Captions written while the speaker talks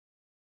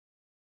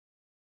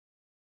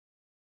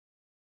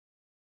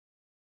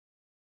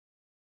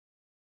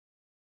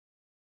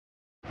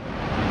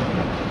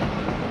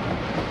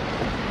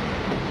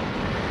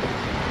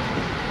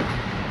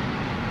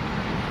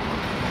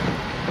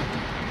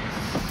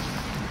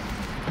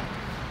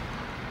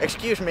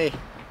Excuse me,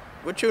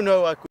 would you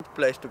know a good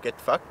place to get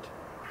fucked?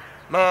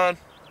 Man,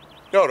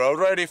 you're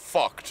already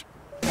fucked.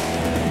 You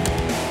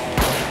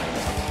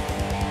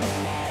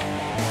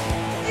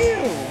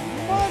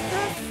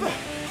motherfucker!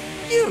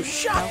 You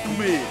shot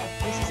me!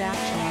 This is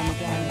actually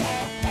Armageddon.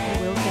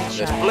 You will get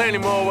shot. There's plenty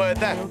more where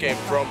that came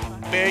from,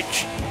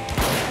 bitch.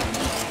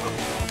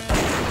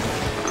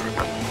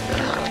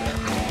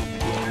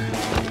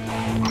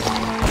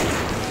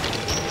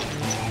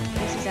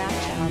 This is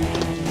actually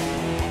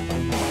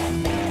Armageddon.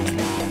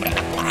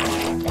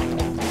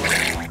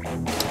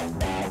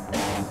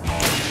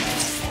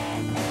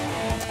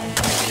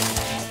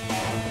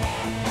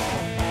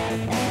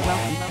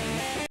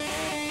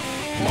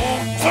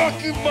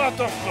 Fuck you,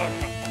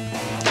 motherfucker!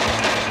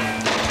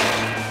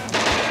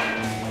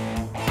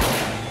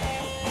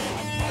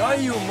 Die,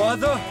 you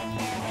mother!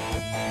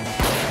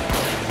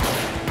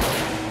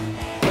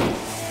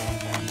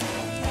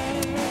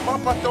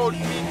 Papa told me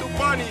to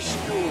punish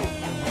you.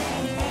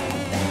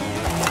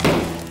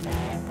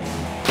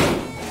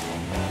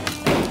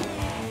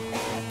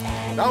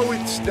 Now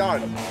it's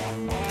done.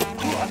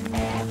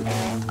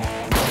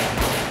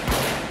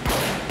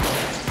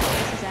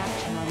 This is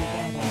actually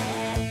Armageddon.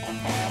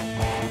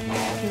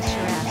 Kiss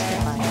your ass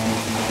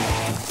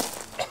goodbye.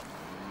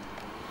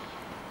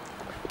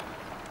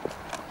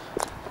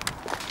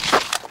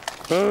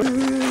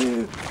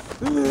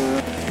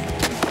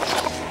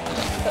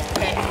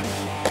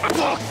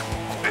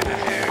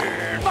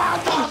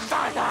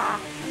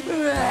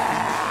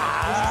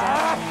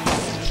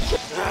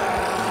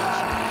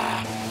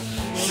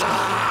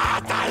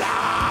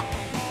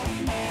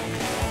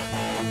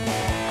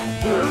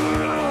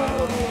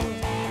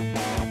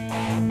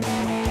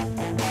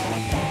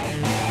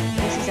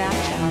 This is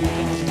actually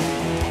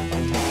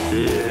Armageddon.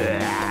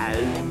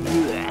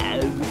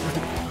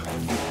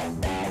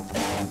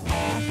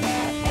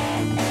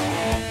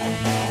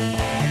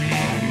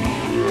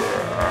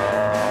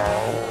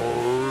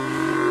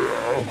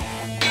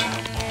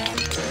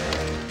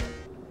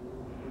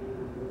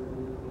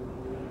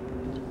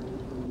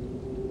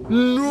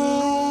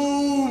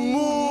 No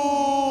more!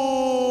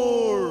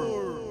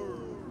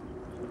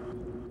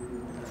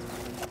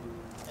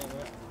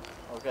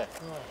 Okay.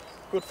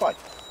 Good fight.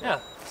 Yeah,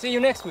 see you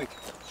next week.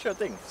 Sure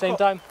thing. Same Call-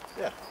 time.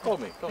 Yeah, call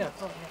me. Call Yeah.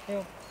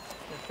 me.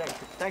 Yeah.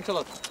 Thanks a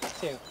lot.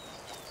 See you.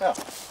 Yeah.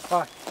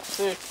 Bye.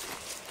 See you.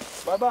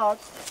 Bye-bye.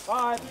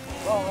 Bye.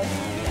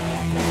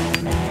 Bye.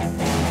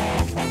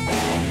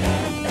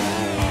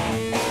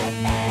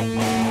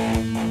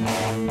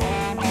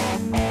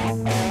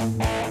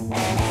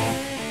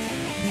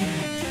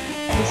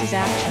 This is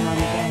actually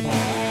Armageddon.